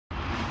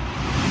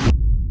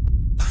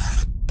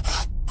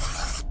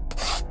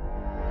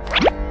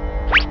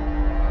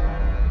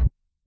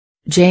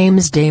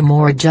James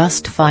Damore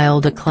just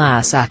filed a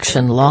class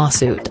action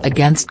lawsuit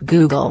against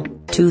Google,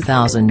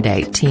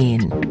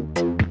 2018.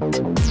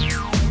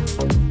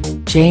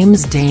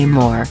 James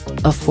Damore,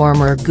 a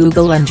former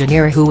Google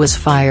engineer who was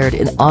fired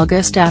in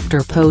August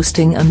after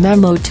posting a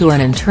memo to an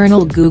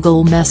internal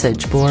Google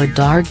message board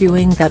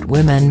arguing that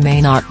women may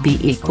not be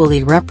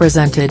equally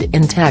represented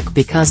in tech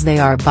because they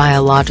are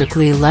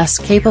biologically less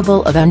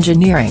capable of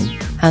engineering,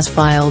 has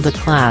filed a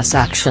class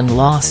action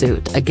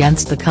lawsuit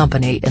against the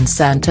company in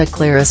Santa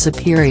Clara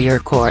Superior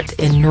Court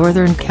in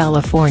Northern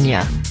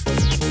California.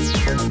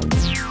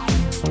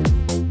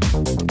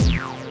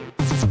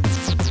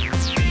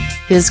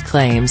 His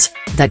claims,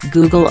 that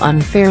Google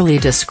unfairly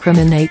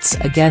discriminates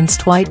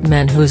against white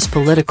men whose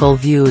political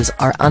views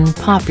are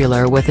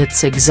unpopular with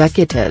its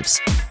executives.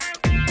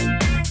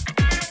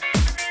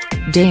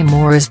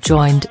 Damore is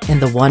joined in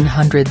the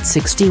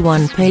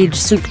 161-page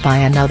suit by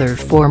another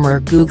former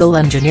Google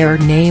engineer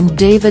named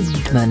David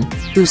Hubothus,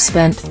 who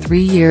spent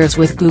 3 years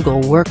with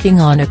Google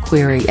working on a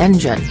query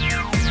engine.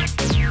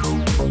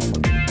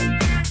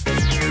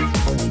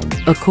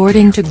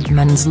 According to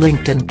Hubothus's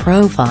LinkedIn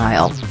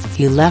profile,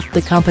 he left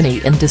the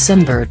company in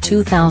December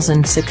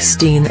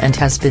 2016 and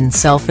has been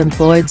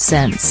self-employed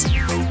since.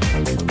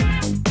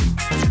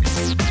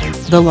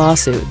 The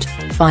lawsuit,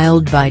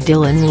 filed by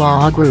Dillon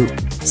Law Group,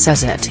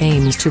 says it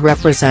aims to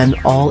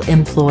represent all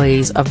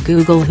employees of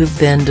Google who've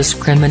been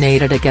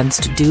discriminated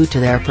against due to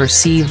their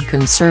perceived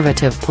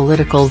conservative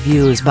political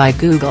views by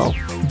Google,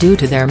 due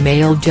to their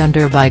male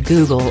gender by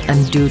Google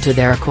and due to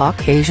their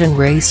Caucasian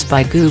race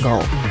by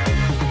Google.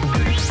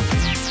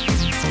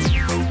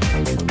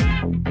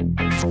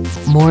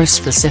 More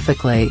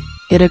specifically,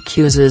 it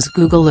accuses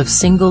Google of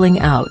singling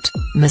out,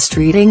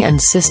 mistreating and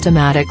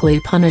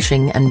systematically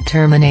punishing and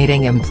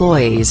terminating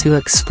employees who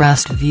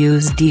expressed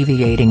views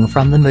deviating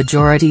from the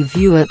majority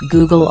view at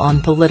Google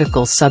on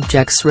political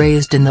subjects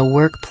raised in the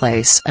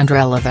workplace and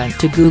relevant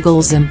to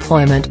Google's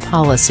employment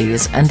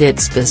policies and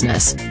its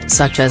business,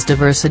 such as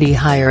diversity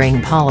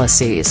hiring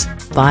policies,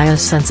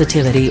 bias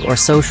sensitivity or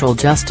social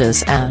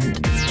justice and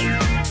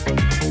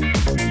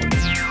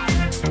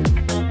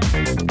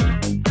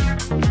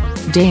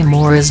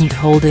Damore isn't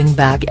holding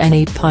back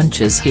any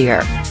punches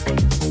here.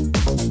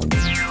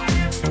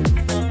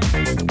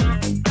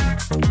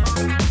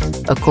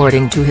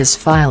 According to his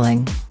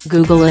filing,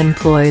 Google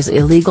employs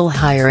illegal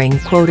hiring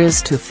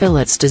quotas to fill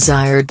its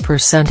desired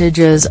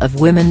percentages of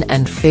women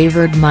and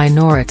favored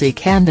minority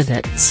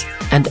candidates,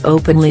 and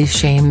openly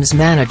shames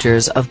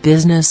managers of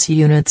business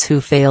units who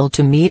fail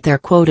to meet their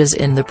quotas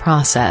in the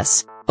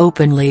process,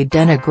 openly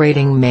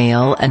denigrating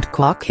male and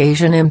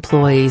Caucasian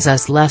employees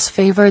as less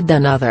favored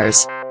than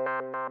others.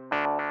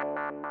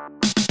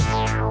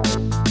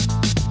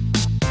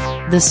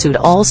 The suit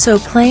also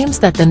claims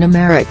that the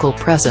numerical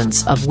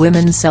presence of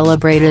women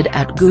celebrated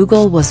at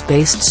Google was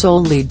based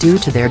solely due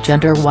to their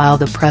gender while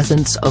the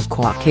presence of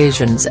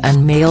Caucasians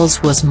and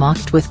males was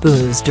mocked with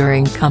boos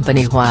during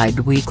company-wide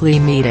weekly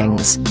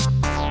meetings.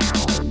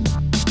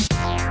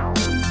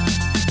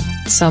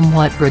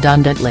 Somewhat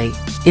redundantly,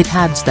 it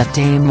adds that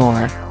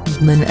Damore,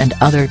 Hubothus and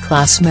other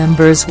class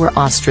members were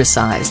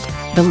ostracized,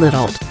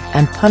 belittled,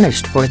 and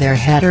punished for their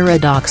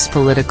heterodox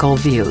political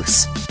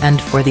views,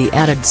 and for the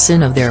added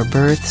sin of their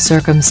birth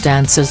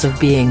circumstances of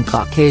being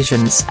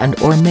Caucasians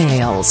and/or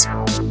males.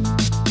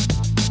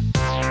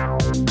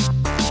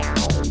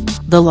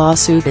 The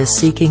lawsuit is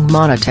seeking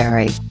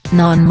monetary,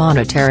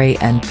 non-monetary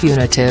and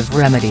punitive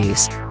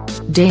remedies.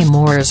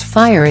 Damore's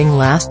firing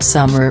last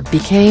summer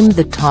became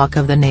the talk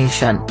of the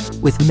nation,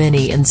 with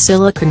many in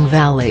Silicon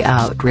Valley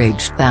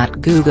outraged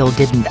that Google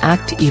didn't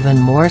act even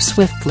more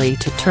swiftly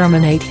to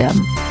terminate him.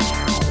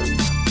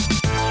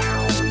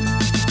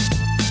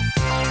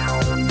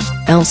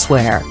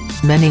 Elsewhere,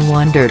 many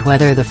wondered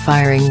whether the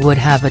firing would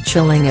have a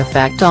chilling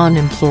effect on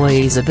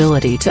employees'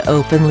 ability to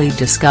openly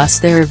discuss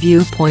their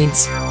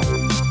viewpoints.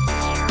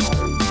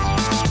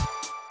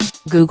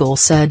 Google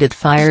said it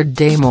fired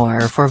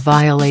Damore for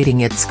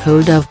violating its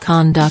code of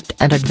conduct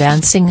and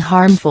advancing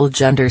harmful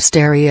gender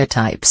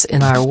stereotypes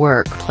in our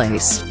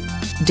workplace.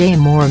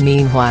 Damore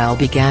meanwhile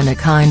began a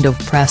kind of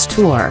press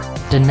tour,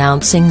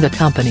 denouncing the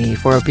company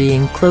for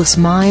being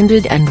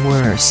close-minded and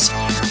worse.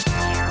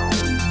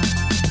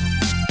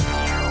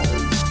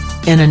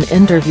 In an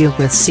interview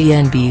with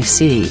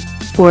CNBC,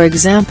 for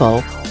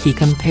example, he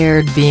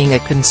compared being a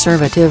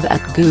conservative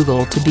at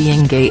Google to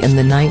being gay in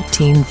the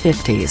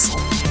 1950s.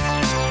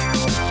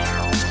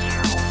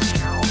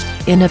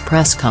 In a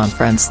press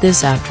conference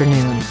this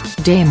afternoon,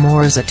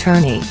 Damore's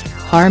attorney,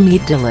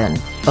 Harmeet Dillon,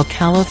 a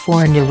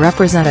California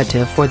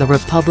representative for the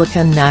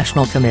Republican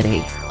National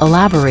Committee,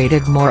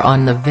 elaborated more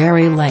on the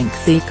very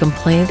lengthy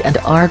complaint and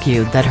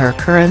argued that her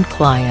current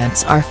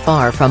clients are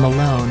far from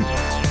alone.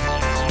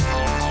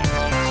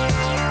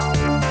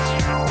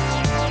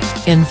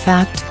 In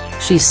fact,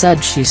 she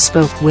said she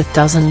spoke with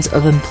dozens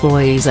of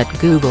employees at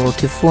Google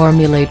to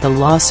formulate the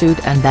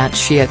lawsuit and that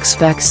she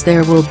expects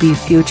there will be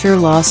future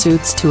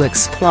lawsuits to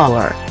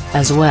explore,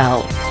 as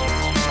well.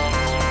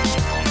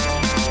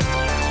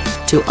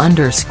 To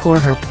underscore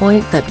her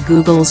point that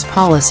Google's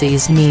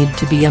policies need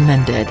to be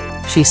amended,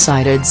 she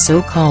cited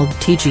so-called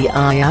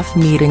TGIF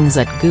meetings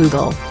at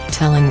Google,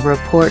 telling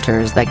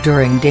reporters that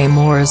during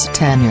Damore's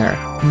tenure,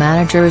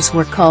 managers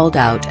were called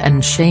out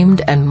and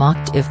shamed and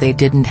mocked if they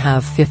didn't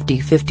have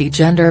 50-50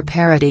 gender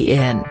parity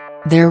in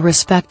their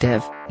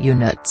respective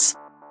units.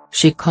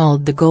 She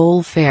called the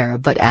goal fair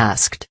but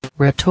asked,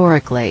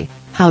 rhetorically,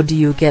 "How do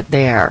you get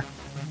there?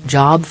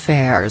 Job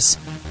fairs."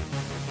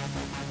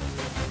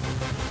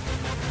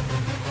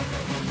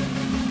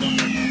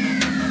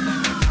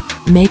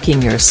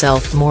 Making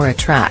yourself more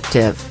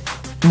attractive.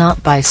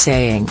 Not by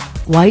saying,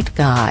 "White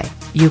guy,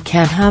 you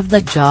can't have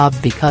that job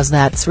because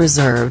that's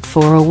reserved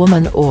for a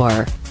woman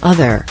or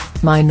other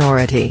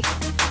minority."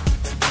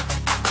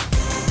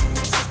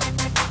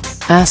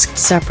 Asked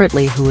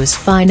separately who is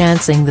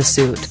financing the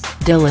suit,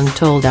 Dillon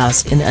told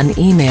us in an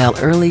email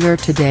earlier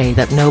today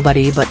that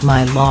nobody but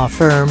my law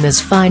firm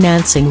is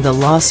financing the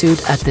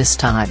lawsuit at this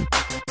time.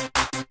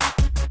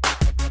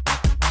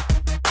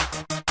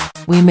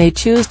 "We may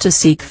choose to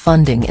seek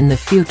funding in the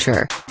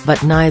future,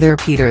 but neither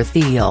Peter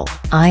Thiel,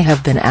 I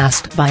have been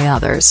asked by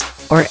others,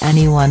 or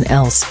anyone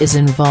else is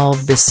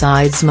involved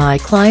besides my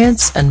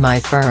clients and my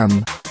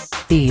firm."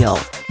 Thiel,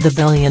 the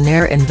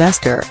billionaire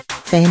investor,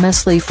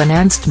 famously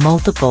financed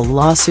multiple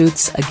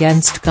lawsuits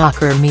against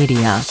Gawker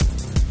Media.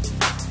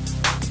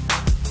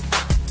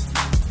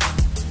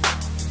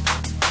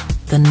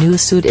 The new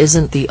suit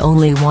isn't the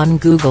only one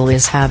Google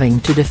is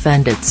having to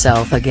defend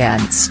itself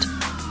against.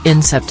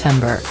 In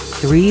September,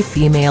 3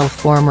 female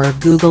former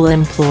Google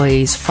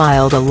employees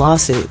filed a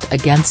lawsuit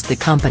against the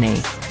company,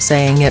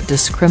 saying it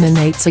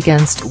discriminates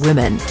against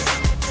women.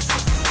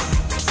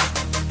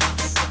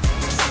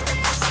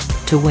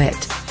 To wit,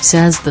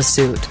 says the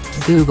suit,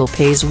 Google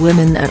pays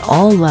women at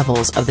all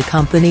levels of the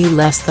company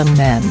less than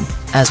men,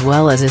 as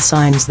well as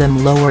assigns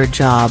them lower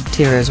job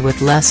tiers with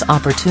less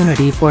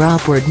opportunity for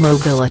upward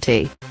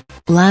mobility.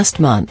 Last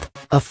month,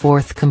 a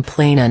 4th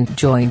complainant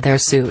joined their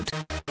suit.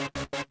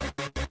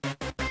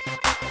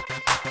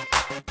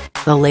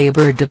 The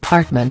Labor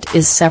Department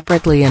is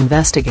separately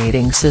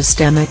investigating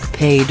systemic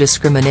pay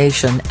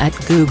discrimination at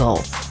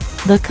Google.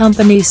 The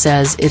company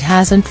says it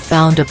hasn't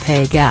found a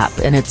pay gap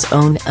in its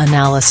own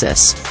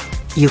analysis.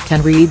 You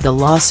can read the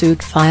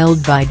lawsuit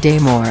filed by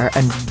Damore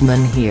and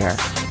Hubothus here.